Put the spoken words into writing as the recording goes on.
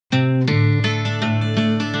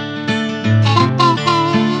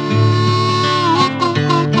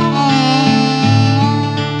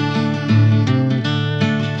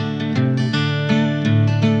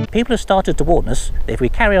people have started to warn us that if we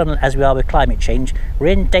carry on as we are with climate change, we're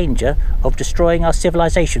in danger of destroying our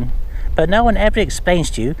civilization. But no one ever explains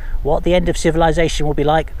to you what the end of civilization will be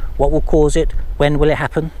like, what will cause it, when will it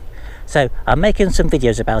happen. So I'm making some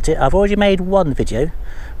videos about it. I've already made one video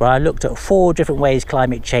where I looked at 4 different ways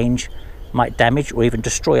climate change might damage or even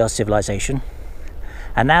destroy our civilization.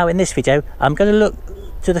 And now in this video, I'm going to look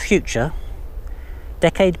to the future,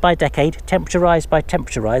 decade by decade, temperature rise by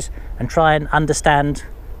temperature rise, and try and understand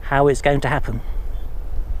how it's going to happen.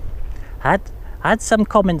 I had some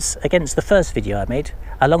comments against the first video I made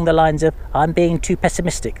along the lines of I'm being too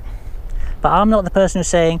pessimistic. But I'm not the person who's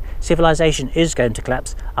saying civilization is going to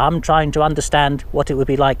collapse. I'm trying to understand what it would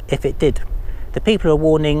be like if it did. The people who are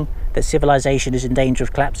warning that civilization is in danger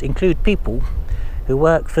of collapse include people who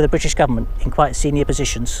work for the British government in quite senior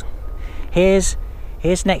positions. Here's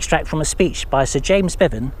an extract from a speech by Sir James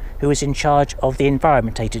Bevan, who is in charge of the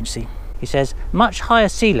Environment Agency. He says, "Much higher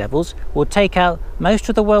sea levels will take out most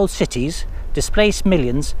of the world's cities, displace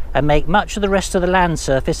millions, and make much of the rest of the land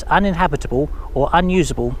surface uninhabitable or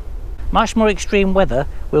unusable. Much more extreme weather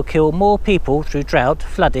will kill more people through drought,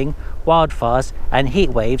 flooding, wildfires and heat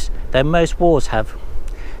waves than most wars have.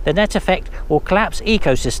 The net effect will collapse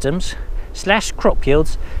ecosystems, slash crop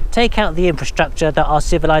yields, take out the infrastructure that our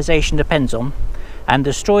civilization depends on, and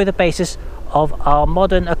destroy the basis of our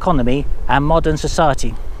modern economy and modern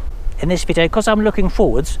society." In this video, because I'm looking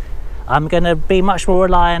forwards, I'm going to be much more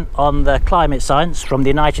reliant on the climate science from the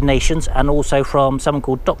United Nations and also from someone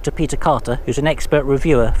called Dr. Peter Carter, who's an expert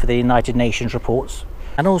reviewer for the United Nations reports,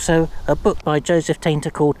 and also a book by Joseph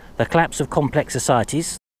Tainter called The Collapse of Complex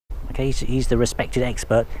Societies. Okay, he's the respected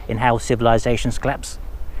expert in how civilizations collapse.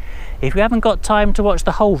 If you haven't got time to watch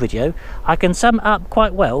the whole video, I can sum it up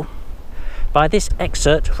quite well by this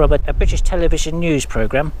excerpt from a British television news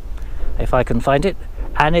programme, if I can find it,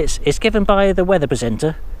 and it's given by the weather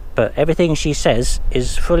presenter, but everything she says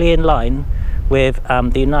is fully in line with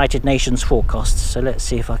the United Nations forecasts. So let's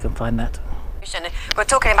see if I can find that. We're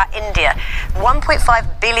talking about India,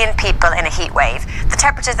 1.5 billion people in a heat wave. The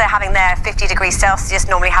temperatures they're having there, 50 degrees Celsius,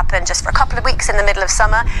 normally happen just for a couple of weeks in the middle of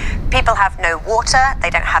summer. People have no water,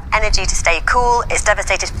 they don't have energy to stay cool. It's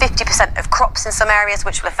devastated 50% of crops in some areas,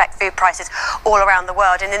 which will affect food prices all around the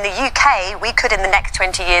world. And in the UK, we could in the next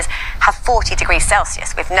 20 years have 40 degrees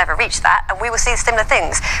Celsius. We've never reached that, and we will see similar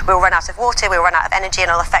things. We'll run out of water, we'll run out of energy, and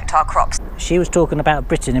it'll affect our crops. She was talking about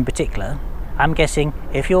Britain in particular. I'm guessing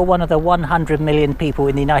if you're one of the 100 million people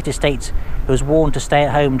in the United States who was warned to stay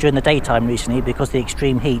at home during the daytime recently because of the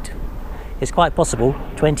extreme heat, it's quite possible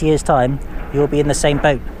 20 years time you'll be in the same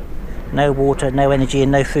boat. No water, no energy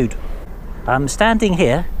and no food. I'm standing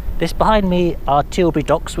here. This behind me are Tilbury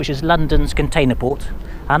Docks, which is London's container port,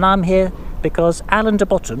 and I'm here because Alan de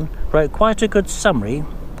Botton wrote quite a good summary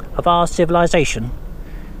of our civilization.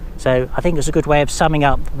 So I think it's a good way of summing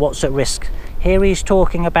up what's at risk. Here he's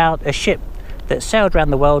talking about a ship that sailed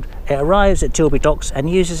around the world. It arrives at Tilbury Docks and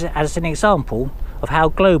uses it as an example of how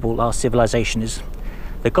global our civilization is.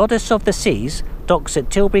 The goddess of the seas docks at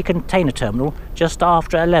Tilbury Container Terminal just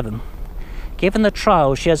after 11. Given the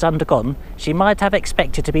trials she has undergone, she might have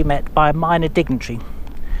expected to be met by a minor dignitary.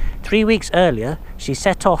 3 weeks earlier, she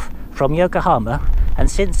set off from Yokohama, and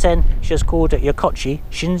since then she has called at Yokochi,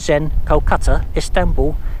 Shenzhen, Kolkata,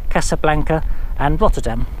 Istanbul, Casablanca and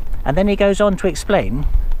Rotterdam. And then he goes on to explain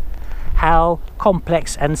how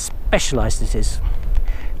complex and specialised it is.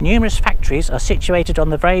 Numerous factories are situated on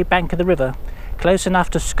the very bank of the river, close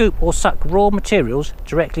enough to scoop or suck raw materials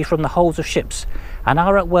directly from the hulls of ships, and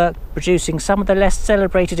are at work producing some of the less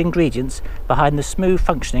celebrated ingredients behind the smooth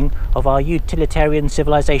functioning of our utilitarian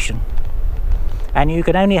civilization. And you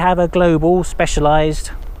can only have a global,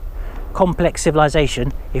 specialised, complex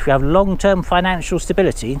civilization if you have long-term financial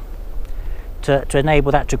stability to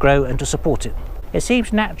enable that to grow and to support it. It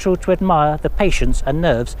seems natural to admire the patience and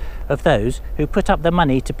nerves of those who put up the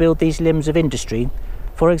money to build these limbs of industry.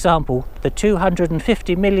 For example, the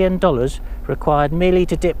 $250 million required merely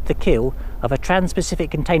to dip the keel of a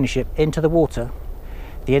trans-Pacific container ship into the water.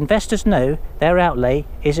 The investors know their outlay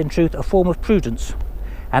is in truth a form of prudence,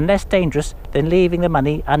 and less dangerous than leaving the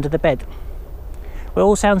money under the bed. Well, it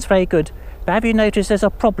all sounds very good, but have you noticed there's a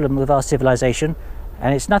problem with our civilization,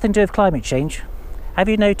 and it's nothing to do with climate change? Have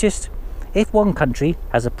you noticed if one country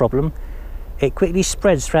has a problem, it quickly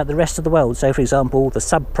spreads throughout the rest of the world? So for example, the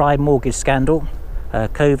subprime mortgage scandal,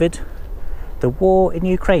 COVID, the war in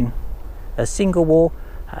Ukraine. A single war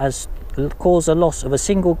has caused a loss of a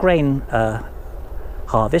single grain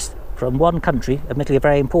harvest from one country, admittedly a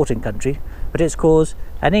very important country, but it's caused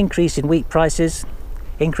an increase in wheat prices,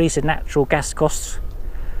 increase in natural gas costs,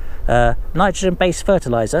 Nitrogen-based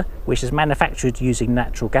fertiliser, which is manufactured using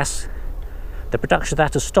natural gas, the production of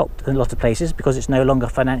that has stopped in a lot of places because it's no longer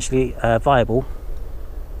financially viable.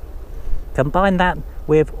 Combine that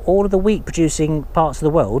with all of the wheat producing parts of the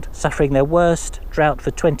world suffering their worst drought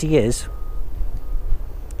for 20 years.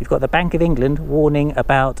 You've got the Bank of England warning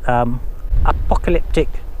about apocalyptic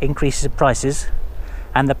increases in prices,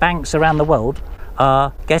 and the banks around the world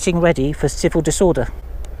are getting ready for civil disorder.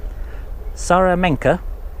 Sarah Menker,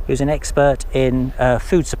 who's an expert in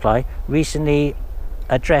food supply, recently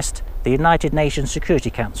addressed the United Nations Security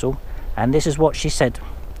Council, and this is what she said.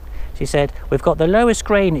 She said, "We've got the lowest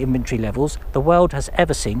grain inventory levels the world has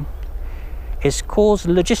ever seen. It's caused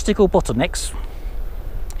logistical bottlenecks."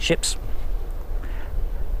 Ships.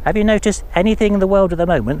 Have you noticed anything in the world at the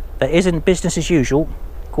moment that isn't business as usual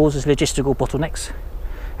causes logistical bottlenecks?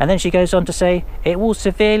 And then she goes on to say, it will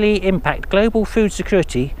severely impact global food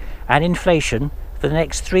security and inflation for the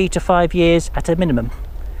next 3 to 5 years at a minimum.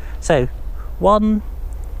 So one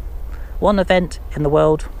event in the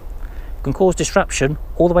world can cause disruption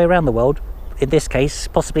all the way around the world, in this case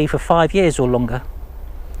possibly for 5 years or longer.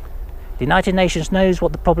 The United Nations knows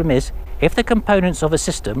what the problem is. If the components of a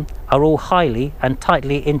system are all highly and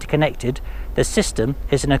tightly interconnected, the system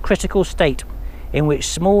is in a critical state in which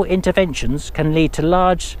small interventions can lead to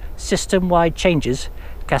large system-wide changes,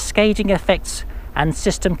 cascading effects and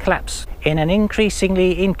system collapse. In an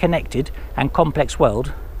increasingly interconnected and complex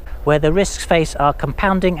world, where the risks faced are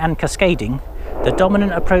compounding and cascading, the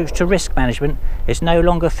dominant approach to risk management is no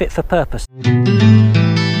longer fit for purpose.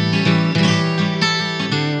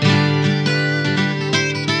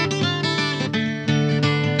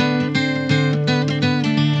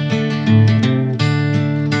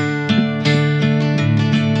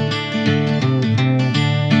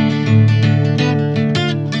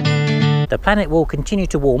 The planet will continue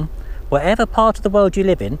to warm. Whatever part of the world you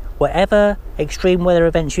live in, whatever extreme weather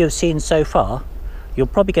events you have seen so far, you're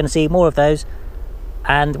probably going to see more of those,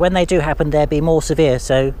 and when they do happen, they'll be more severe.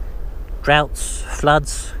 So droughts,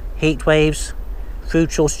 floods, heat waves,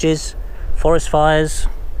 food shortages, forest fires,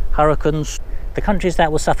 hurricanes. The countries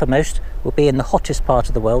that will suffer most will be in the hottest part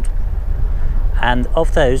of the world, and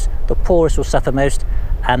of those, the poorest will suffer most,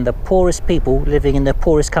 and the poorest people living in the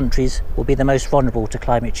poorest countries will be the most vulnerable to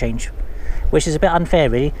climate change. Which is a bit unfair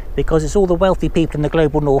really, because it's all the wealthy people in the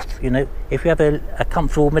global north. You know, if you have a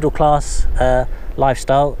comfortable middle class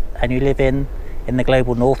lifestyle and you live in the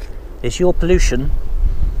global north, it's your pollution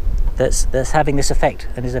that's having this effect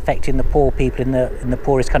and is affecting the poor people in the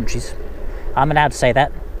poorest countries. I'm allowed to say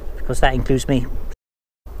that because that includes me.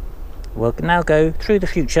 We'll now go through the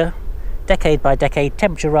future, decade by decade,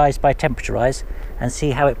 temperature rise by temperature rise, and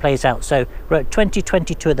see how it plays out. So we're at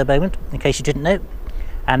 2022 at the moment, in case you didn't know.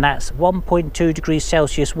 And that's 1.2 degrees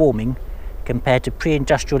Celsius warming compared to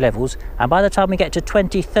pre-industrial levels, and by the time we get to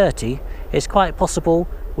 2030 it's quite possible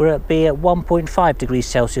we'll be at 1.5 degrees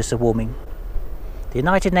Celsius of warming. The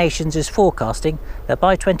United Nations is forecasting that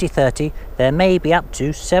by 2030 there may be up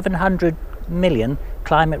to 700 million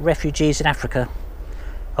climate refugees in Africa.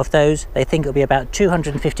 Of those, they think it'll be about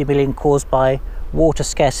 250 million caused by water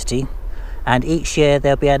scarcity, and each year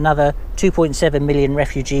there'll be another 2.7 million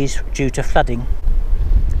refugees due to flooding.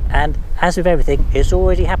 And as with everything, it's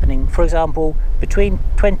already happening. For example, between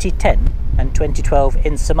 2010 and 2012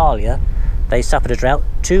 in Somalia, they suffered a drought.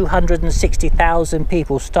 260,000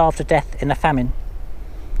 people starved to death in a famine.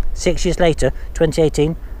 6 years later,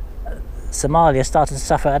 2018, Somalia started to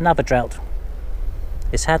suffer another drought.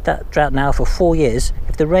 It's had that drought now for 4 years.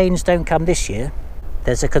 If the rains don't come this year,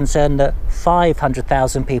 there's a concern that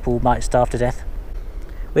 500,000 people might starve to death.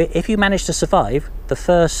 If you manage to survive the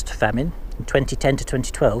first famine, 2010 to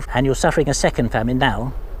 2012, and you're suffering a second famine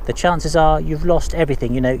now, the chances are you've lost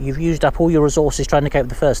everything. You know, you've used up all your resources trying to cope with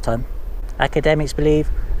the first time. Academics believe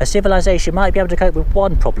a civilization might be able to cope with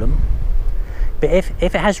one problem, but if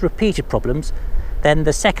it has repeated problems, then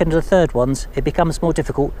the second and the third ones, it becomes more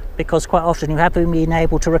difficult, because quite often you haven't been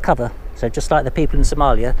able to recover. So just like the people in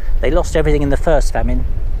Somalia, they lost everything in the first famine,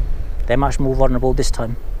 they're much more vulnerable this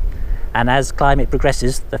time. And as climate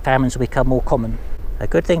progresses, the famines will become more common. A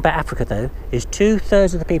good thing about Africa though is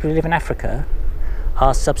 2/3 of the people who live in Africa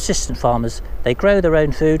are subsistence farmers. They grow their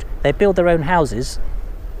own food, they build their own houses.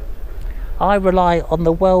 I rely on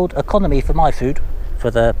the world economy for my food, for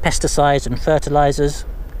the pesticides and fertilizers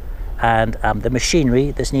and the machinery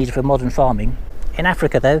that's needed for modern farming. In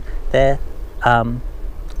Africa though, they're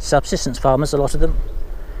subsistence farmers, a lot of them,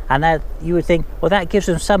 and that you would think, well, that gives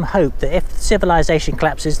them some hope that if civilization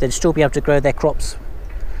collapses, they'd still be able to grow their crops.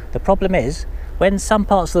 The problem is, when some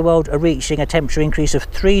parts of the world are reaching a temperature increase of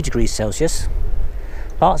 3 degrees Celsius,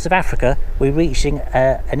 Parts of Africa, we're reaching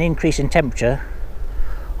an increase in temperature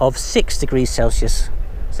of 6 degrees Celsius.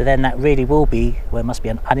 So then that really will be, well, it must be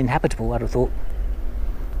uninhabitable, I'd have thought.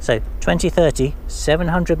 So 2030,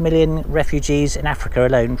 700 million refugees in Africa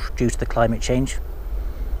alone due to the climate change.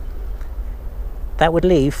 That would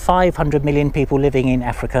leave 500 million people living in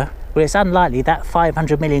Africa, but it's unlikely that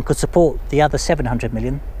 500 million could support the other 700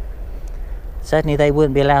 million. Certainly they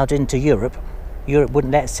wouldn't be allowed into Europe. Europe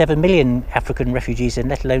wouldn't let 7 million African refugees in,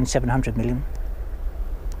 let alone 700 million.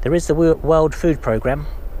 There is the World Food Programme,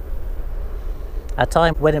 a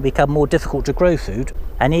time when it became more difficult to grow food,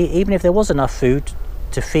 and even if there was enough food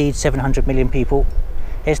to feed 700 million people,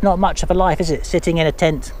 it's not much of a life, is it? Sitting in a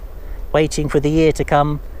tent, waiting for the year to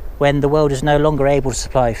come when the world is no longer able to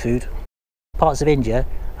supply food. Parts of India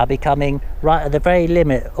are becoming right at the very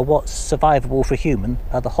limit of what's survivable for a human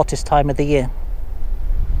at the hottest time of the year.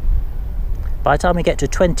 By the time we get to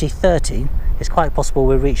 2030, it's quite possible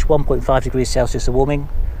we'll reach 1.5 degrees Celsius of warming.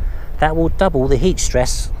 That will double the heat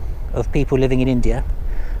stress of people living in India.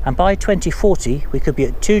 And by 2040, we could be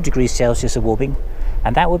at 2 degrees Celsius of warming,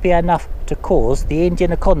 and that would be enough to cause the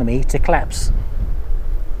Indian economy to collapse.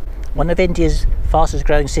 One of India's fastest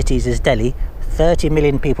growing cities is Delhi. 30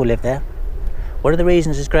 million people live there. One of the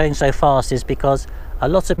reasons it's growing so fast is because a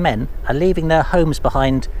lot of men are leaving their homes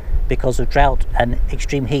behind because of drought and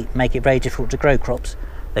extreme heat make it very difficult to grow crops.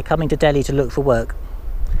 They're coming to Delhi to look for work.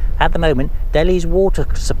 At the moment, Delhi's water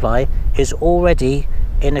supply is already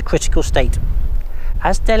in a critical state.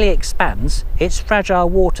 As Delhi expands, its fragile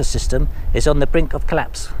water system is on the brink of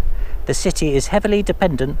collapse. The city is heavily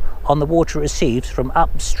dependent on the water it receives from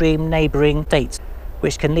upstream neighbouring states,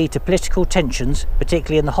 which can lead to political tensions,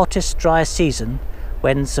 particularly in the hottest, driest season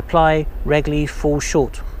when supply regularly falls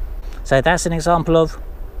short. So that's an example of,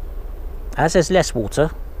 as there's less water,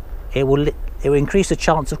 it will increase the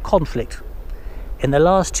chance of conflict. In the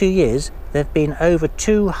last 2 years, there have been over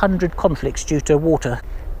 200 conflicts due to water.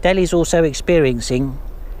 Delhi's also experiencing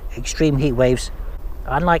extreme heat waves.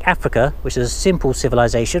 Unlike Africa, which is a simple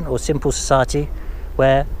civilization or simple society,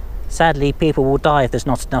 where sadly people will die if there's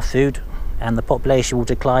not enough food and the population will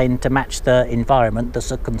decline to match the environment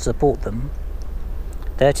that can support them.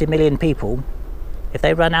 30 million people, if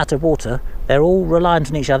they run out of water, they're all reliant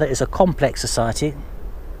on each other. It's a complex society,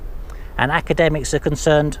 and academics are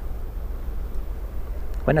concerned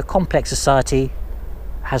when a complex society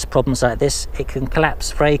has problems like this, it can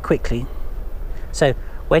collapse very quickly. So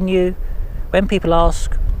when people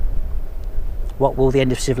ask what will the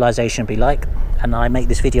end of civilization be like, and I make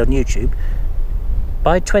this video on YouTube,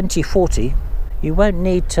 by 2040 you won't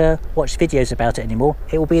need to watch videos about it anymore.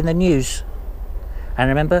 It will be in the news. And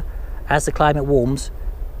remember, as the climate warms,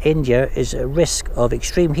 India is at risk of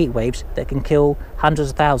extreme heat waves that can kill hundreds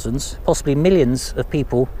of thousands, possibly millions of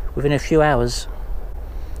people within a few hours.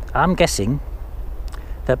 I'm guessing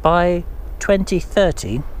that by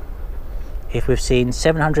 2030, if we've seen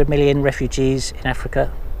 700 million refugees in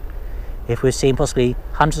Africa, if we've seen possibly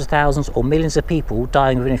hundreds of thousands or millions of people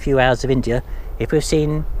dying within a few hours of India, if we've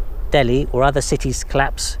seen Delhi or other cities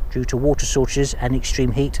collapse due to water shortages and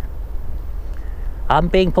extreme heat, I'm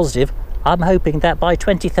being positive. I'm hoping that by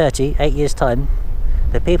 2030, 8 years' time,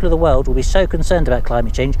 the people of the world will be so concerned about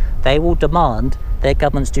climate change, they will demand their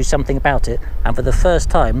governments do something about it. And for the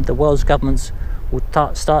first time, the world's governments will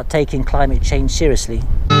start taking climate change seriously.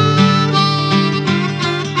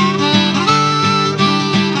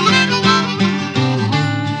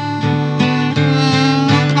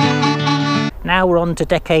 Now we're on to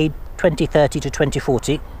decade 2030 to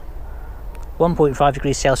 2040. 1.5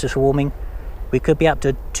 degrees Celsius of warming. We could be up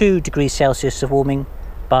to 2 degrees Celsius of warming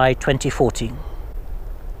by 2040.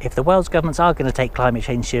 If the world's governments are going to take climate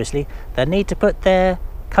change seriously, they need to put their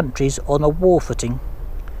countries on a war footing,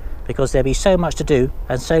 because there'll be so much to do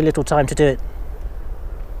and so little time to do it.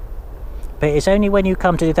 But it's only when you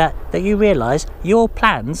come to do that that you realise your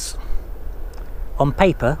plans on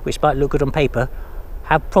paper, which might look good on paper,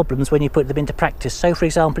 have problems when you put them into practice. So for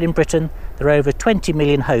example, in Britain there are over 20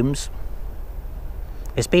 million homes.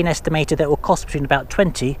 It's been estimated that it will cost between about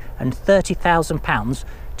 £20,000 and £30,000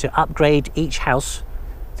 to upgrade each house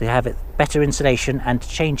to have it better insulation and to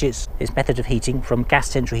change its method of heating from gas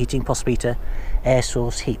central heating possibly to air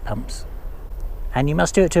source heat pumps. And you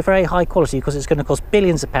must do it to a very high quality because it's going to cost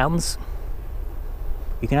billions of pounds.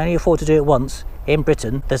 You can only afford to do it once. In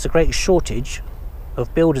Britain there's a great shortage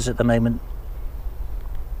of builders at the moment.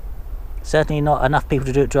 Certainly not enough people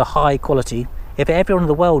to do it to a high quality. If everyone in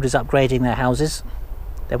the world is upgrading their houses,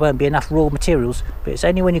 there won't be enough raw materials. But it's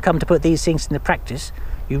only when you come to put these things into practice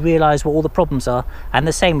you realise what all the problems are. And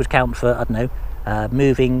the same would count for, I don't know,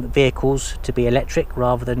 moving vehicles to be electric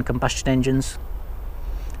rather than combustion engines.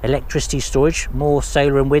 electricity storage, more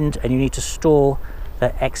solar and wind, and you need to store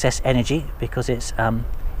the excess energy because it's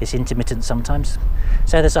intermittent sometimes.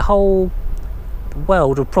 So there's a whole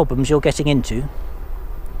world of problems you're getting into.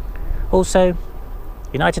 Also,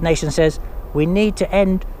 United Nations says we need to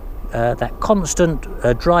end that constant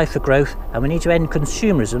drive for growth, and we need to end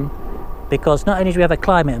consumerism, because not only do we have a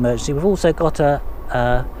climate emergency, we've also got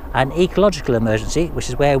an ecological emergency, which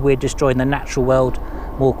is where we're destroying the natural world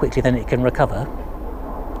more quickly than it can recover.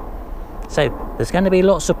 So there's going to be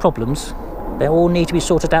lots of problems. They all need to be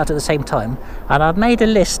sorted out at the same time, and I've made a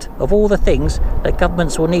list of all the things that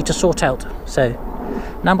governments will need to sort out. So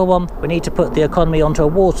number one, we need to put the economy onto a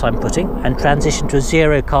wartime footing and transition to a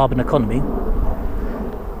zero carbon economy.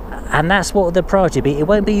 And that's what the priority will be. It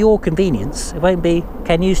won't be your convenience. It won't be,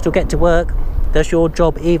 can you still get to work? Does your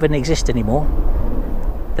job even exist anymore?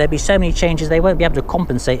 There'll be so many changes, they won't be able to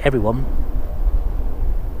compensate everyone.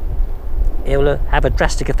 It will have a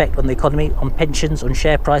drastic effect on the economy, on pensions, on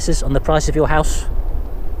share prices, on the price of your house.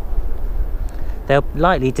 They're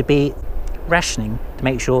likely to be rationing to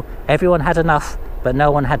make sure everyone had enough, but no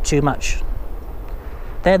one had too much.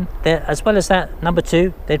 Then, as well as that, number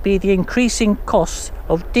two, there'd be the increasing costs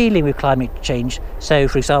of dealing with climate change. So,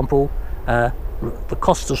 for example, the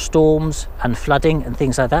cost of storms and flooding and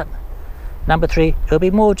things like that. Number three, it'll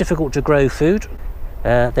be more difficult to grow food.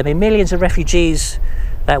 There'll be millions of refugees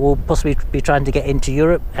that will possibly be trying to get into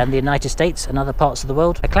Europe and the United States and other parts of the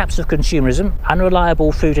world. A collapse of consumerism,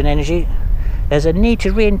 unreliable food and energy. There's a need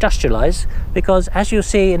to reindustrialise, because as you'll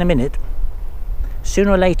see in a minute,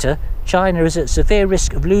 sooner or later, China is at severe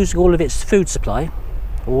risk of losing all of its food supply,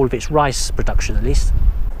 all of its rice production at least.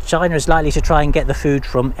 China is likely to try and get the food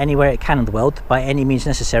from anywhere it can in the world by any means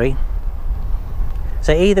necessary.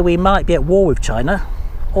 So either we might be at war with China,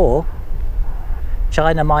 or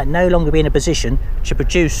China might no longer be in a position to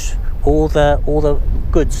produce all the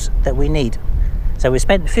goods that we need. So we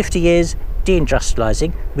spent 50 years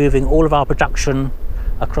deindustrialising, moving all of our production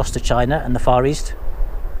across to China and the Far East.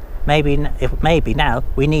 Maybe now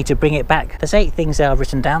we need to bring it back. There's 8 things that I've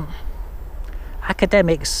written down.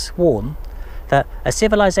 Academics warn that a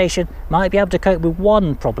civilization might be able to cope with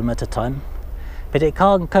one problem at a time, but it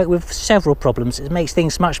can't cope with several problems. It makes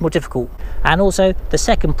things much more difficult. And also, the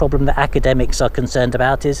second problem that academics are concerned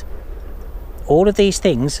about is all of these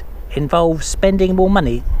things involve spending more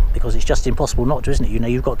money, because it's just impossible not to, isn't it? You know,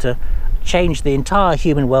 you've got to change the entire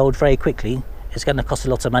human world very quickly. It's going to cost a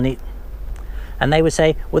lot of money. And they would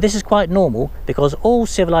say, well, this is quite normal, because all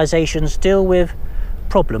civilizations deal with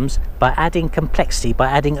problems by adding complexity, by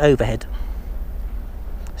adding overhead,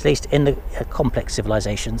 at least in the complex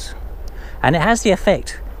civilizations. And it has the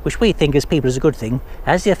effect, which we think as people is a good thing, it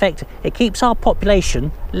has the effect, it keeps our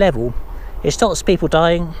population level. It stops people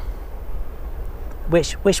dying,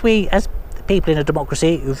 which we, as people in a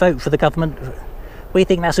democracy who vote for the government, we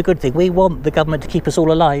think that's a good thing. We want the government to keep us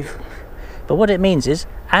all alive. But what it means is,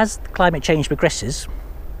 as climate change progresses,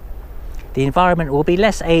 the environment will be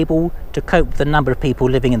less able to cope with the number of people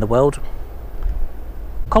living in the world.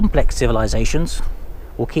 Complex civilizations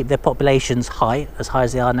will keep their populations high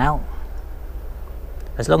as they are now,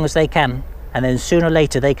 as long as they can, and then sooner or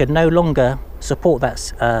later they could no longer support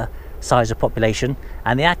that size of population,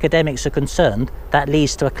 and the academics are concerned that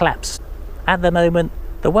leads to a collapse. At the moment,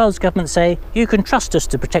 the world's governments say, you can trust us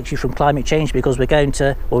to protect you from climate change, because we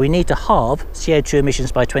need to halve CO2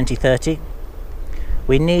 emissions by 2030.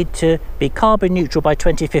 We need to be carbon neutral by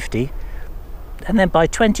 2050. And then by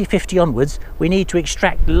 2050 onwards, we need to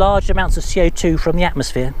extract large amounts of CO2 from the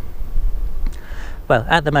atmosphere. Well,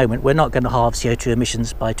 at the moment, we're not going to halve CO2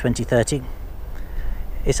 emissions by 2030.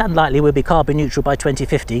 It's unlikely we'll be carbon neutral by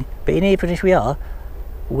 2050, but even if we are,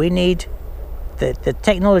 we need the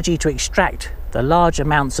technology to extract the large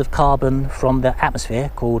amounts of carbon from the atmosphere,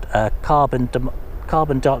 called carbon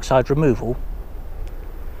dioxide removal,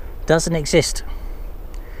 doesn't exist.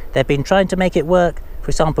 They've been trying to make it work, for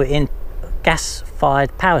example, in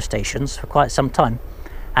gas-fired power stations for quite some time.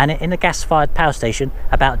 And in a gas-fired power station,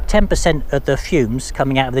 about 10% of the fumes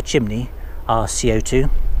coming out of the chimney are CO2.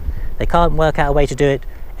 They can't work out a way to do it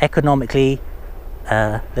economically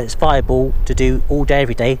that's viable to do all day,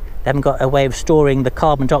 every day. They haven't got a way of storing the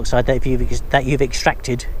carbon dioxide that you've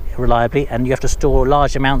extracted reliably, and you have to store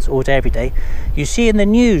large amounts all day, every day. You see in the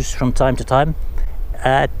news from time to time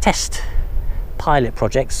test pilot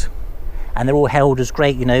projects, and they're all hailed as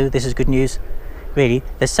great, you know, this is good news. Really,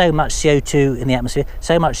 there's so much CO2 in the atmosphere,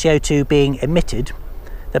 so much CO2 being emitted,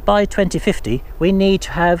 that by 2050 we need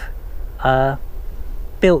to have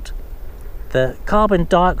built the carbon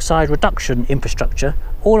dioxide reduction infrastructure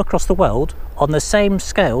all across the world on the same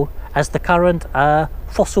scale as the current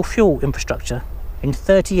fossil fuel infrastructure. in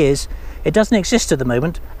 30 years. It doesn't exist at the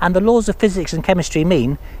moment, and the laws of physics and chemistry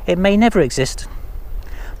mean it may never exist.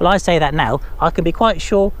 Well, I say that now. I can be quite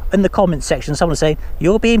sure in the comments section someone will say,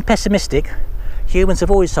 you're being pessimistic. Humans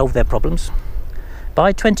have always solved their problems.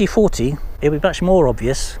 By 2040, it'll be much more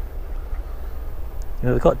obvious.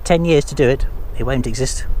 We've got 10 years to do it. It won't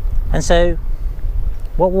exist. And so,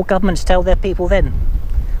 what will governments tell their people then?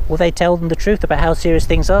 Will they tell them the truth about how serious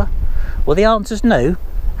things are? Well, the answer's no,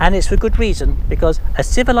 and it's for good reason, because a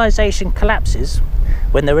civilization collapses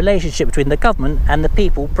when the relationship between the government and the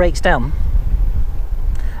people breaks down.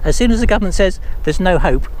 As soon as the government says there's no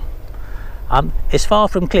hope, it's far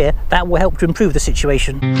from clear that will help to improve the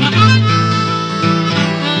situation.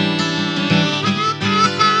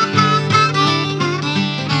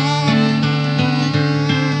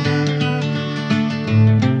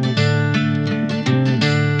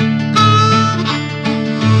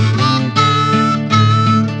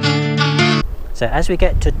 So as we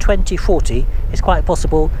get to 2040, it's quite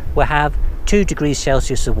possible we'll have 2 degrees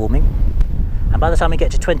Celsius of warming. And by the time we get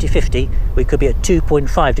to 2050, we could be at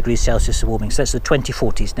 2.5 degrees Celsius of warming. So that's the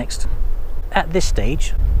 2040s next. At this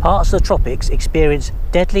stage, parts of the tropics experience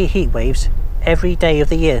deadly heat waves every day of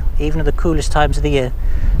the year, even at the coolest times of the year.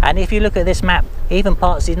 And if you look at this map, even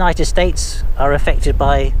parts of the United States are affected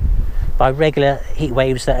by regular heat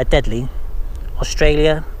waves that are deadly.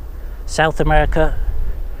 Australia, South America,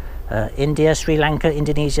 India, Sri Lanka,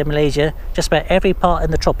 Indonesia, Malaysia, just about every part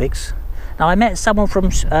in the tropics. Now, I met someone from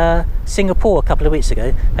Singapore a couple of weeks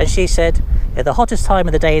ago, and she said, at the hottest time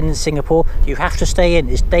of the day in Singapore, you have to stay in.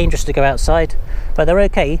 It's dangerous to go outside. But they're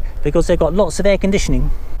okay because they've got lots of air conditioning.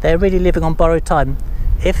 They're really living on borrowed time.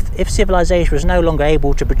 If civilization was no longer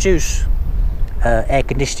able to produce air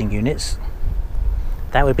conditioning units,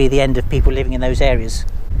 that would be the end of people living in those areas.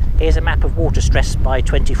 Here's a map of water stress by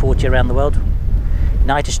 2040 around the world.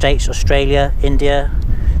 United States, Australia, India,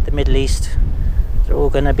 the Middle East, they're all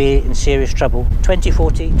going to be in serious trouble.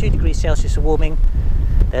 2040, 2 degrees Celsius of warming.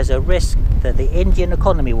 There's a risk that the Indian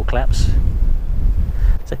economy will collapse.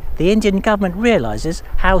 So the Indian government realises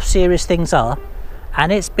how serious things are,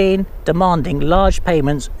 and it's been demanding large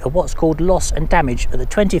payments of what's called loss and damage. At the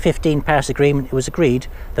 2015 Paris Agreement, it was agreed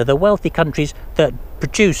that the wealthy countries that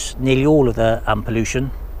produce nearly all of the pollution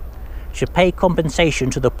should pay compensation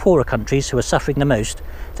to the poorer countries who are suffering the most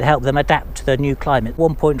to help them adapt to the new climate.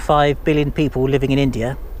 1.5 billion people living in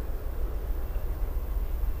India.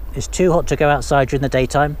 It's too hot to go outside during the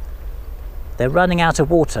daytime. They're running out of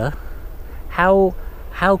water. How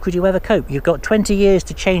could you ever cope? You've got 20 years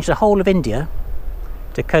to change the whole of India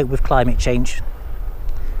to cope with climate change.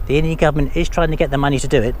 The Indian government is trying to get the money to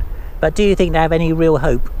do it, but do you think they have any real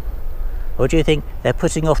hope? Or do you think they're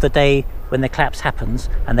putting off the day when the collapse happens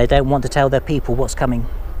and they don't want to tell their people what's coming?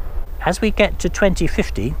 As we get to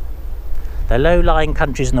 2050, the low-lying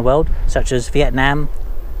countries in the world, such as Vietnam,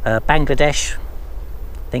 Bangladesh,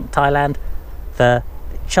 I think Thailand,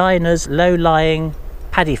 China's low-lying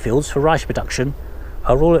paddy fields for rice production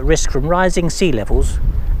are all at risk from rising sea levels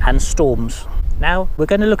and storms. Now, we're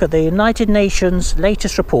going to look at the United Nations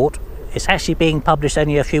latest report. It's actually being published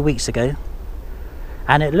only a few weeks ago.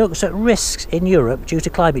 And it looks at risks in Europe due to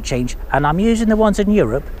climate change. And I'm using the ones in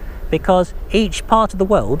Europe because each part of the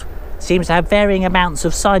world seems to have varying amounts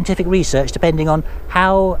of scientific research depending on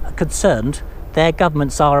how concerned their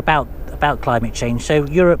governments are about climate change. So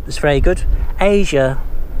Europe is very good. Asia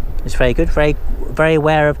is very good, very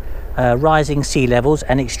aware of rising sea levels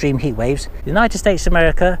and extreme heat waves. The United States of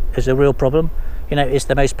America is a real problem. You know, it's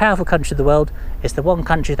the most powerful country in the world. It's the one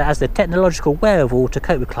country that has the technological wherewithal to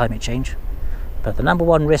cope with climate change. But the number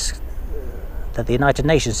one risk that the United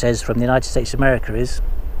Nations says from the United States of America is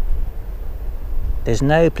there's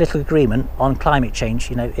no political agreement on climate change.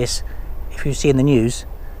 You know, if you see in the news,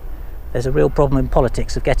 there's a real problem in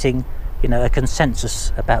politics of getting, you know, a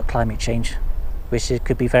consensus about climate change, which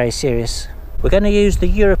could be very serious. We're going to use the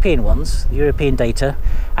European ones, the European data,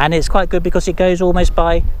 and it's quite good because it goes almost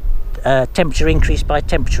by temperature increase by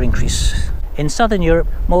temperature increase. In southern Europe,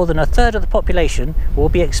 more than a third of the population will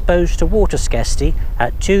be exposed to water scarcity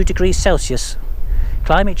at 2 degrees Celsius.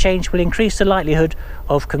 Climate change will increase the likelihood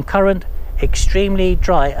of concurrent, extremely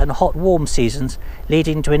dry and hot warm seasons,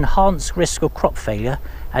 leading to enhanced risk of crop failure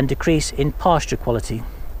and decrease in pasture quality.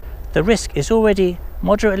 The risk is already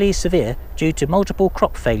moderately severe due to multiple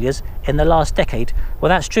crop failures in the last decade. Well,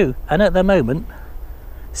 that's true, and at the moment,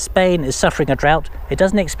 Spain is suffering a drought. It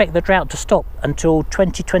doesn't expect the drought to stop until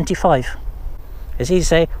 2025. It's easy to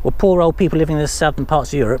say, well, poor old people living in the southern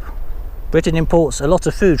parts of Europe. Britain imports a lot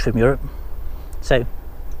of food from Europe. So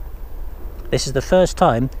this is the first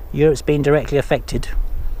time Europe's been directly affected.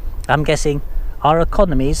 I'm guessing Our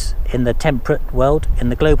economies in the temperate world, in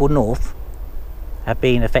the global north, have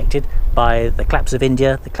been affected by the collapse of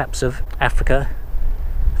India, the collapse of Africa,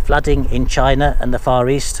 flooding in China and the Far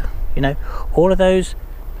East. You know, all of those,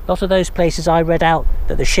 a lot of those places I read out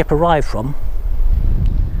that the ship arrived from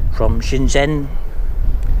Shenzhen,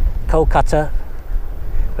 Kolkata,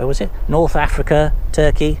 where was it? North Africa,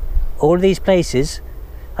 Turkey, all of these places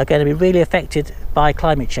are going to be really affected by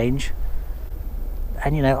climate change.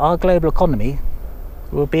 And you know, our global economy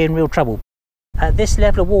will be in real trouble. At this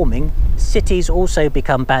level of warming, cities also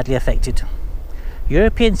become badly affected.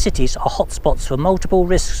 European cities are hotspots for multiple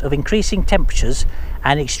risks of increasing temperatures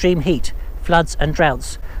and extreme heat, floods and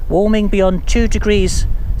droughts. Warming beyond 2 degrees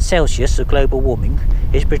Celsius of global warming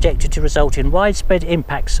is projected to result in widespread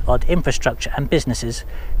impacts on infrastructure and businesses.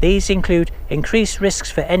 These include increased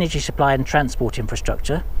risks for energy supply and transport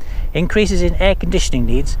infrastructure, increases in air conditioning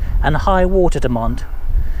needs and high water demand.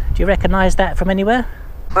 Do you recognise that from anywhere?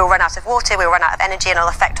 We'll run out of water, we'll run out of energy, and it'll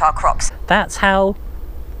affect our crops. That's how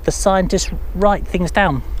the scientists write things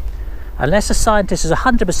down. Unless a scientist is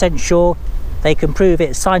 100% sure they can prove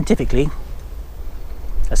it scientifically,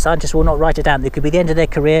 a scientist will not write it down. It could be the end of their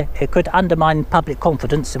career. It could undermine public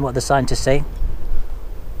confidence in what the scientists say.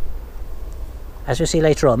 As you'll see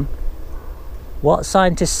later on, what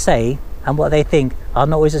scientists say and what they think are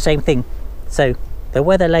not always the same thing. So the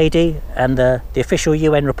weather lady and the official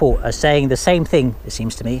UN report are saying the same thing, it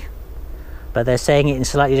seems to me, but they're saying it in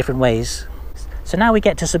slightly different ways. So now we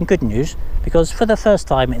get to some good news, because for the first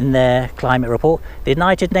time in their climate report, the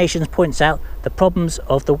United Nations points out the problems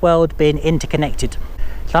of the world being interconnected.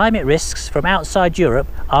 Climate risks from outside Europe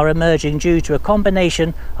are emerging due to a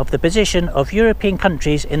combination of the position of European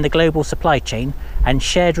countries in the global supply chain and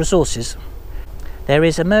shared resources. There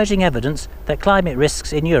is emerging evidence that climate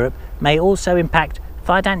risks in Europe may also impact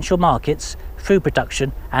financial markets, food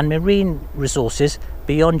production and marine resources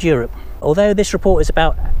beyond Europe. Although this report is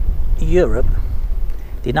about Europe,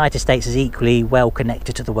 the United States is equally well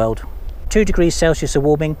connected to the world. 2 degrees Celsius of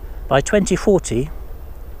warming by 2040.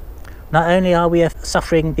 Not only are we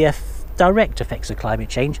suffering the direct effects of climate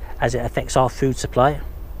change as it affects our food supply,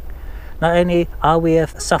 not only are we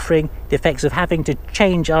suffering the effects of having to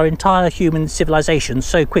change our entire human civilization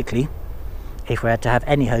so quickly, if we had to have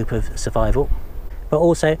any hope of survival, but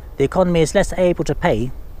also the economy is less able to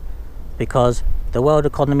pay because the world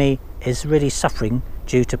economy is really suffering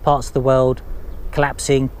due to parts of the world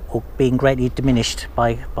collapsing or being greatly diminished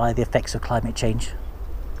by the effects of climate change.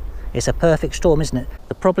 It's a perfect storm, isn't it?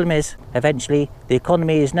 The problem is, eventually, the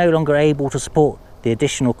economy is no longer able to support the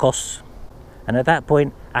additional costs. And at that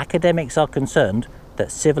point, academics are concerned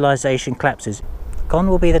that civilization collapses. Gone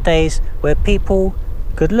will be the days where people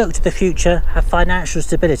could look to the future, have financial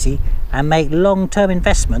stability, and make long-term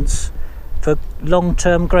investments for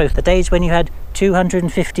long-term growth. The days when you had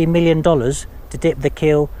 $250 million to dip the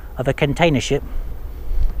keel of a container ship.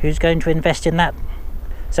 Who's going to invest in that?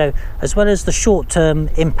 So, as well as the short-term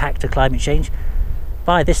impact of climate change,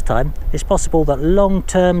 by this time, it's possible that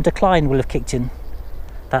long-term decline will have kicked in.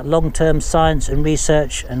 That long-term science and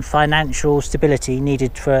research and financial stability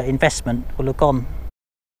needed for investment will have gone.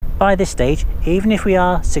 By this stage, even if we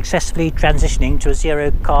are successfully transitioning to a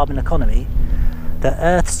zero-carbon economy, the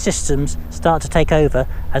Earth's systems start to take over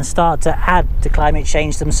and start to add to climate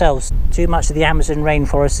change themselves. Too much of the Amazon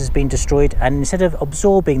rainforest has been destroyed, and instead of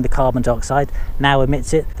absorbing the carbon dioxide, now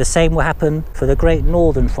emits it. The same will happen for the great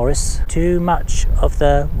northern forests. Too much of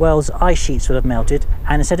the world's ice sheets will have melted,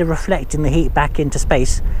 and instead of reflecting the heat back into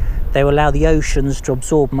space, they will allow the oceans to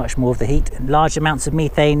absorb much more of the heat. Large amounts of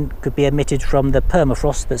methane could be emitted from the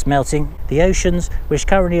permafrost that's melting. The oceans, which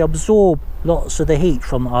currently absorb lots of the heat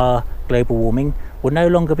from our global warming, will no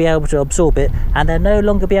longer be able to absorb it, and they'll no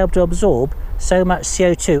longer be able to absorb so much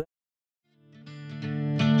CO2.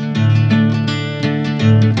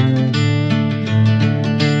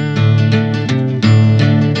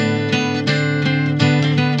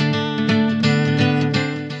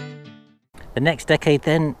 The next decade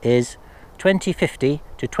then is 2050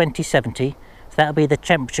 to 2070, so that'll be the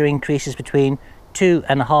temperature increases between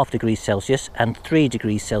 2.5 degrees Celsius and 3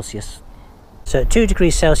 degrees Celsius. So at 2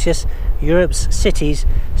 degrees Celsius, Europe's cities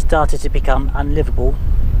started to become unlivable,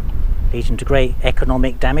 leading to great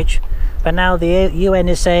economic damage. But now the UN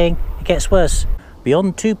is saying it gets worse.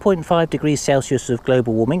 Beyond 2.5 degrees Celsius of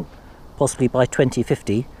global warming, possibly by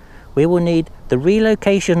 2050, we will need the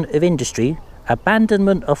relocation of industry,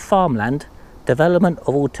 abandonment of farmland, development of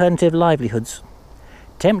alternative livelihoods.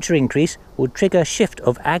 Temperature increase will trigger shift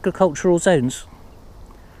of agricultural zones.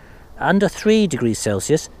 Under 3 degrees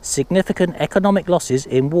Celsius, significant economic losses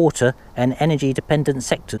in water and energy dependent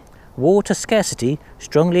sectors. Water scarcity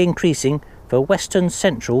strongly increasing for Western,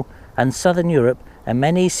 Central and Southern Europe and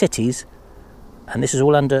many cities, and this is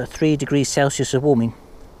all under 3 degrees Celsius of warming.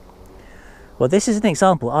 Well, this is an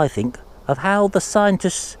example, I think, of how the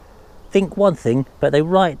scientists think one thing but they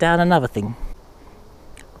write down another thing.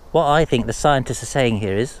 What I think the scientists are saying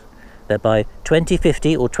here is that by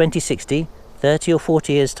 2050 or 2060, 30 or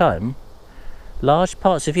 40 years time, large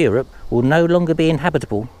parts of Europe will no longer be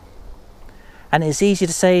inhabitable. And it's easy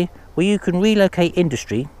to say, well, you can relocate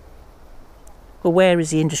industry. Well, where is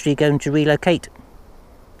the industry going to relocate?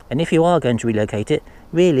 And if you are going to relocate it,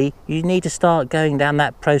 really, you need to start going down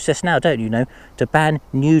that process now, don't you know, to ban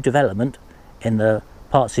new development in the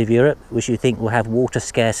parts of Europe which you think will have water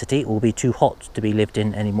scarcity or will be too hot to be lived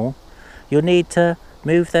in anymore. You'll need to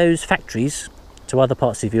move those factories to other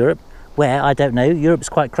parts of Europe where, I don't know, Europe's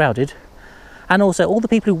quite crowded. And also all the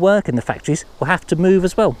people who work in the factories will have to move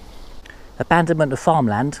as well. Abandonment of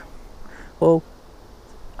farmland. Well,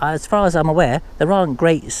 as far as I'm aware, there aren't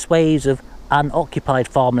great swathes of unoccupied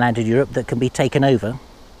farmland in Europe that can be taken over.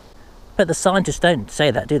 But the scientists don't say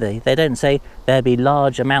that, do they? They don't say there'll be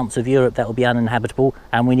large amounts of Europe that will be uninhabitable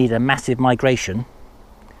and we need a massive migration.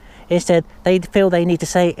 Instead, they feel they need to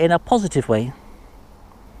say it in a positive way.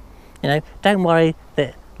 You know, don't worry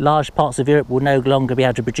that large parts of Europe will no longer be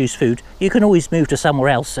able to produce food. You can always move to somewhere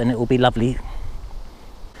else and it will be lovely.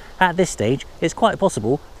 At this stage, it's quite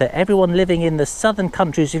possible that everyone living in the southern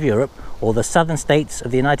countries of Europe or the southern states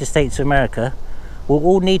of the United States of America will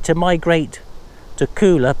all need to migrate to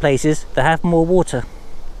cooler places that have more water.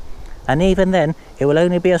 And even then, it will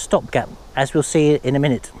only be a stopgap, as we'll see in a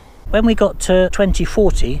minute. When we got to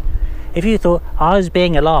 2040, if you thought I was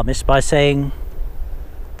being alarmist by saying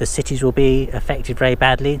the cities will be affected very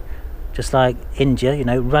badly, just like India, you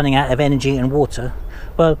know, running out of energy and water.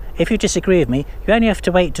 Well, if you disagree with me, you only have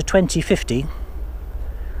to wait to 2050,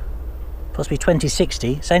 possibly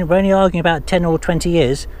 2060, so we're only arguing about 10 or 20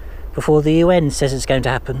 years before the UN says it's going to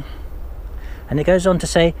happen. And it goes on to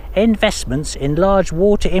say, investments in large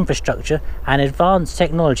water infrastructure and advanced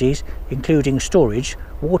technologies, including storage,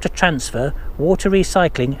 water transfer, water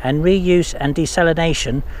recycling and reuse and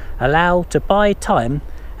desalination, allow to buy time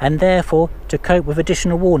and therefore to cope with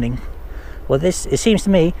additional warming. Well, it seems to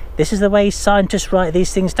me, this is the way scientists write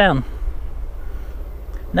these things down.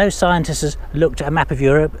 No scientist has looked at a map of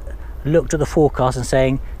Europe, looked at the forecast and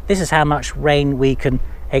saying, this is how much rain we can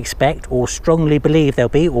expect or strongly believe there'll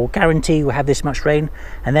be or guarantee we'll have this much rain,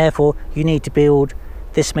 and therefore you need to build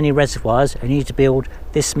this many reservoirs and you need to build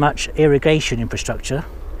this much irrigation infrastructure.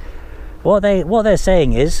 What they're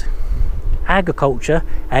saying is agriculture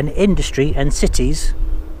and industry and cities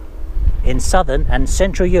in southern and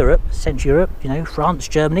central Europe, you know, France,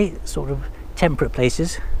 Germany, sort of temperate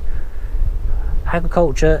places,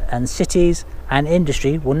 agriculture and cities and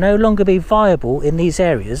industry will no longer be viable in these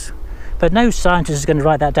areas. But no scientist is going to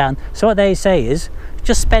write that down. So what they say is,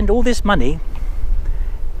 just spend all this money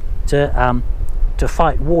to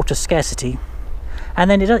fight water scarcity,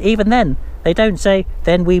 and then even then they don't say,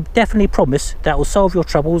 then we definitely promise that will solve your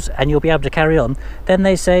troubles and you'll be able to carry on. Then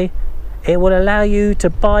they say it will allow you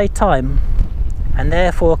to buy time and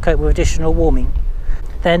therefore cope with additional warming.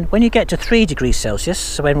 Then when you get to 3 degrees Celsius,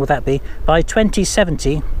 so when will that be? By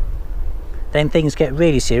 2070, then things get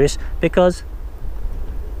really serious, because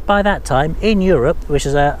by that time in Europe, which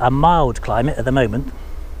is a mild climate at the moment,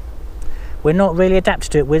 we're not really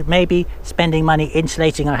adapted to it. We're maybe spending money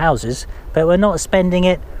insulating our houses, but we're not spending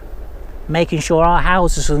it making sure our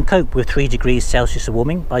houses can cope with 3 degrees Celsius of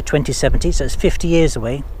warming by 2070, so it's 50 years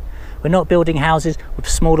away. We're not building houses with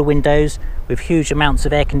smaller windows, with huge amounts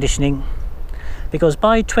of air conditioning, because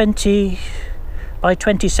by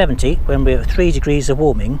 2070, when we're at 3 degrees of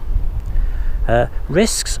warming,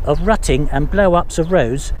 risks of rutting and blow-ups of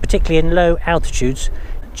roads, particularly in low altitudes,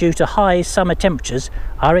 due to high summer temperatures,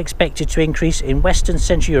 are expected to increase in Western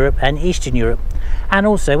Central Europe and Eastern Europe. And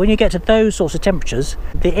also, when you get to those sorts of temperatures,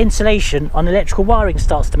 the insulation on electrical wiring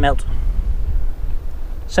starts to melt.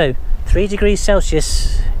 So 3 degrees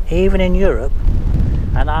Celsius, even in Europe,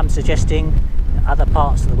 and I'm suggesting other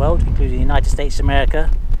parts of the world, including the United States of America,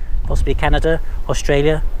 possibly Canada,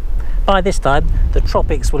 Australia, by this time the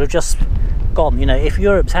tropics will have just gone. You know, if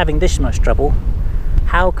Europe's having this much trouble,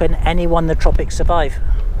 how can anyone in the tropics survive?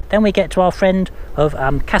 Then we get to our friend of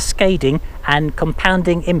cascading and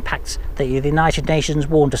compounding impacts that the United Nations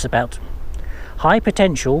warned us about. High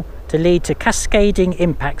potential to lead to cascading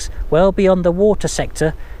impacts well beyond the water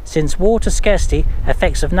sector, since water scarcity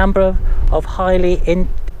affects a number of highly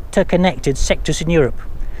interconnected sectors in Europe.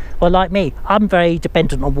 Well, like me, I'm very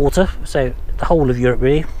dependent on water, so the whole of Europe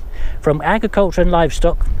really, from agriculture and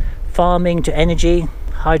livestock, farming to energy,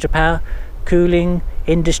 hydropower, cooling,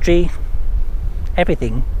 industry,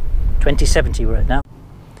 everything. 2070 we're at now.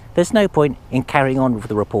 There's no point in carrying on with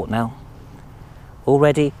the report now.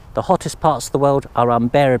 Already the hottest parts of the world are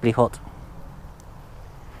unbearably hot.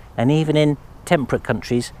 And even in temperate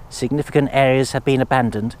countries, significant areas have been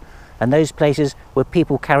abandoned, and those places where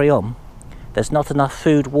people carry on, there's not enough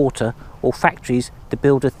food, water or factories to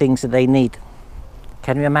build the things that they need.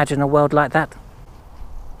 Can you imagine a world like that?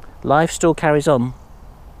 Life still carries on,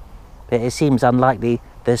 but it seems unlikely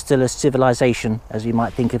there's still a civilization as we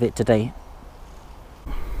might think of it today.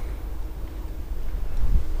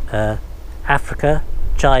 Africa,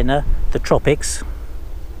 China, the tropics,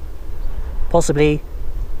 possibly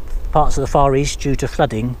parts of the Far East due to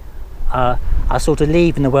flooding are sort of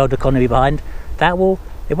leaving the world economy behind.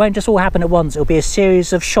 It won't just all happen at once. It'll be a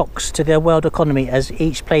series of shocks to the world economy as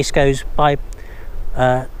each place goes by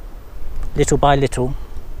little by little.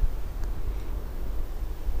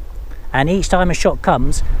 And each time a shock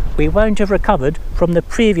comes, we won't have recovered from the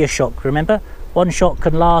previous shock. Remember, one shock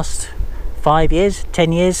can last 5 years,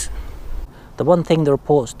 10 years. The one thing the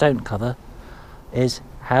reports don't cover is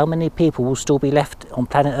how many people will still be left on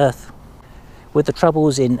planet Earth. With the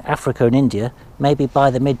troubles in Africa and India, maybe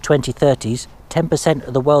by the mid-2030s, 10%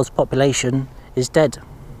 of the world's population is dead.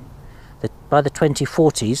 By the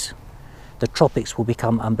 2040s, the tropics will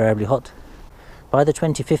become unbearably hot. By the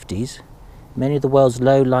 2050s, many of the world's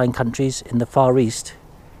low-lying countries in the Far East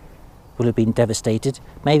will have been devastated.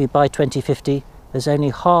 Maybe by 2050, there's only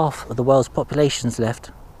half of the world's populations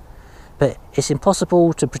left. But it's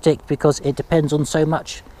impossible to predict because it depends on so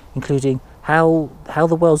much, including how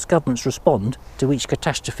the world's governments respond to each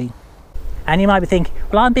catastrophe. And you might be thinking,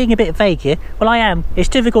 well, I'm being a bit vague here. Well, I am. It's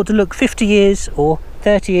difficult to look 50 years or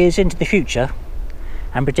 30 years into the future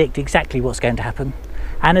and predict exactly what's going to happen.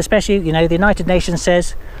 And especially, you know, the United Nations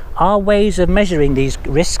says our ways of measuring these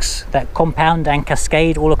risks that compound and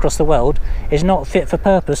cascade all across the world is not fit for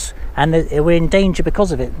purpose, and we're in danger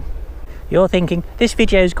because of it. You're thinking, this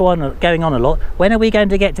video's going on a lot. When are we going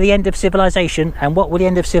to get to the end of civilization, and what will the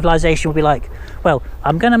end of civilization be like? Well,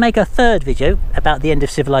 I'm going to make a third video about the end of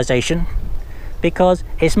civilization because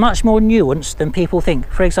it's much more nuanced than people think.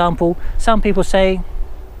 For example, some people say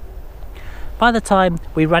by the time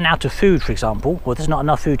we run out of food, for example, or there's not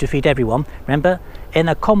enough food to feed everyone, remember, in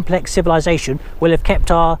a complex civilization, we'll have kept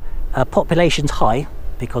our populations high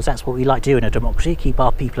because that's what we like to do in a democracy, keep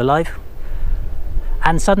our people alive.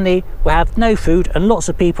 And suddenly we'll have no food and lots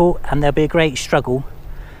of people, and there'll be a great struggle.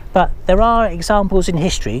 But there are examples in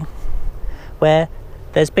history where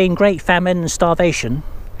there's been great famine and starvation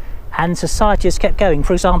and society has kept going.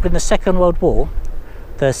 For example, in the Second World War,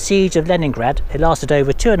 the siege of Leningrad, it lasted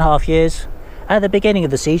over 2.5 years. At the beginning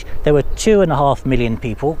of the siege, there were 2.5 million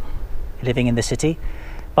people living in the city.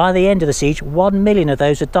 By the end of the siege, 1 million of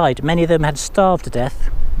those had died. Many of them had starved to death.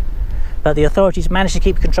 But the authorities managed to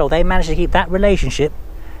keep control. They managed to keep that relationship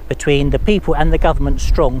between the people and the government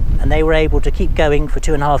strong, and they were able to keep going for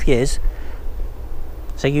 2.5 years.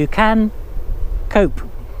 So you can cope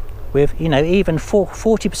with, you know, even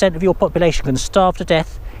 40% of your population can starve to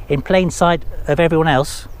death in plain sight of everyone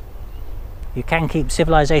else. You can keep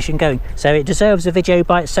civilization going. So it deserves a video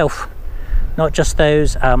by itself, not just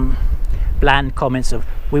those bland comments of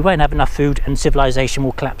we won't have enough food and civilization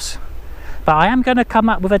will collapse. But I am going to come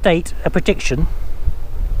up with a date, a prediction,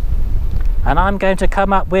 and I'm going to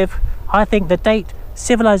come up with, I think the date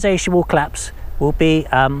civilization will collapse will be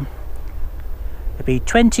it'll be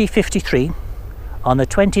 2053 on the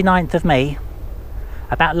 29th of May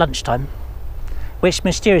about lunchtime, which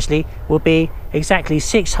mysteriously will be exactly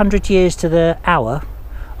 600 years to the hour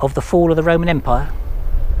of the fall of the Roman Empire.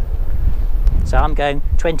 So I'm going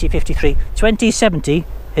 2053. 2070,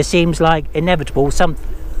 it seems like inevitable.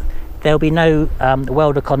 There'll be no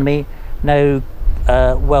world economy, no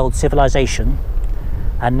world civilization,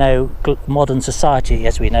 and no modern society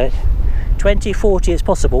as we know it. 2040 is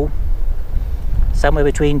possible, somewhere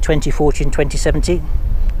between 2040 and 2070.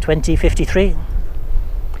 2053,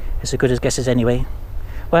 it's as good as guesses anyway.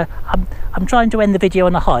 Well, I'm trying to end the video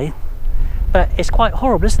on a high, but it's quite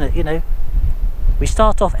horrible, isn't it? You know, we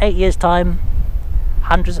start off 8 years' time,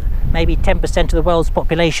 hundreds, maybe 10% of the world's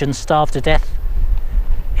population starved to death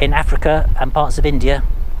in Africa and parts of India,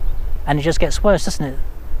 and it just gets worse, doesn't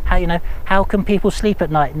it? How can people sleep at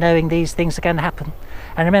night knowing these things are going to happen?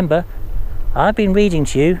 And remember, I've been reading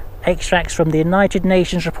to you extracts from the United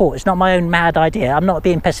Nations report. It's not my own mad idea. I'm not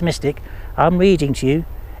being pessimistic. I'm reading to you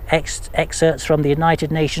excerpts from the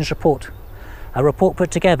United Nations report, a report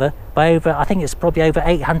put together by I think it's probably over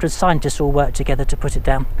 800 scientists all worked together to put it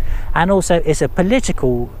down. And also it's a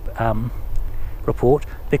political report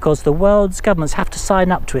because the world's governments have to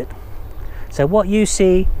sign up to it. So what you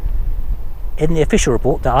see in the official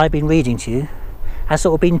report that I've been reading to you has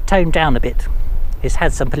sort of been toned down a bit. It's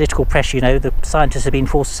had some political pressure, you know, the scientists have been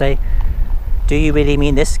forced to say, do you really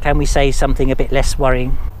mean this? Can we say something a bit less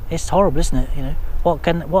worrying? It's horrible, isn't it? You know,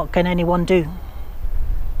 what can anyone do?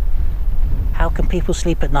 How can people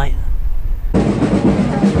sleep at night?